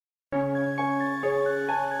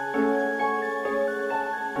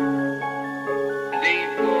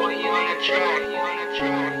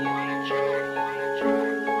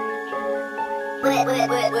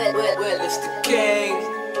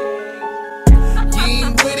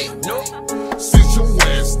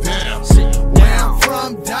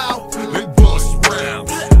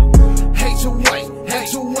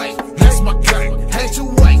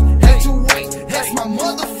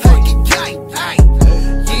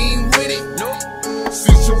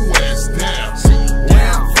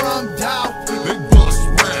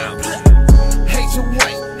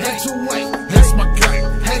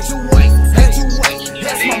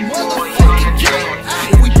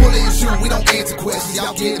answer questions.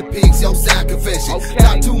 Y'all get the pigs, yo, sound confession.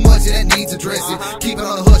 Talk too much and that needs addressing. Keep it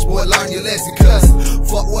on the hush, boy, learn your lesson. Cause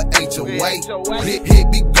fuck what HOA.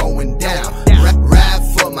 Hit be going down. Ride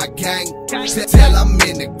for my gang. Tell I'm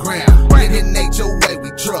in the ground. In HOA we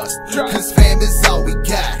trust. Cause fam is all we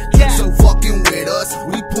got. So fucking with us,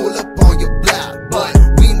 we pull up on your block. But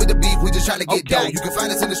we ain't with the beef, we just tryna get dough. You can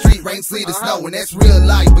find us in the street, rain, sleet, or snow. And that's real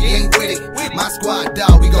life, but you ain't with it. My squad,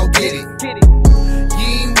 dog, we gon' get it. You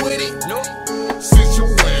ain't with it? Sit your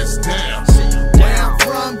ass down. Where I'm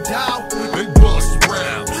from, dog, They bust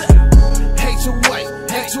rounds. HOA,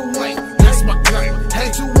 That's my game.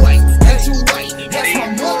 HOA, that's my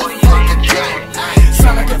motherfucking gang.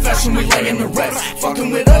 Sign a confession, we laying the rest.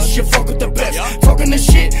 Fucking with us, you fuck with the best. Talking the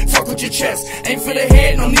shit, fuck with your chest. Ain't for the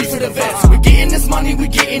head, no need for the vest. We getting this money, we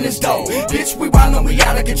getting this dough. Bitch, we wildin', we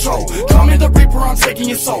out of control. Call me the Reaper, I'm taking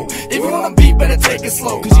your soul. If you wanna beat, better take it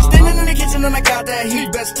slow. Cause you standing in the kitchen and I got that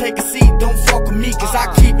heat. Best take a seat, don't fuck with me. Cause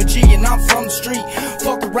I keep it G and I'm from the street.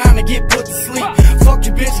 Fuck around and get put to sleep. Fuck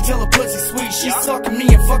your bitch until her pussy sweet. She sucking me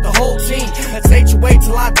and fuck the whole team. That's HOA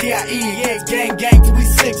till I DIE. Yeah, gang till we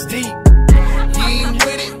 6 deep.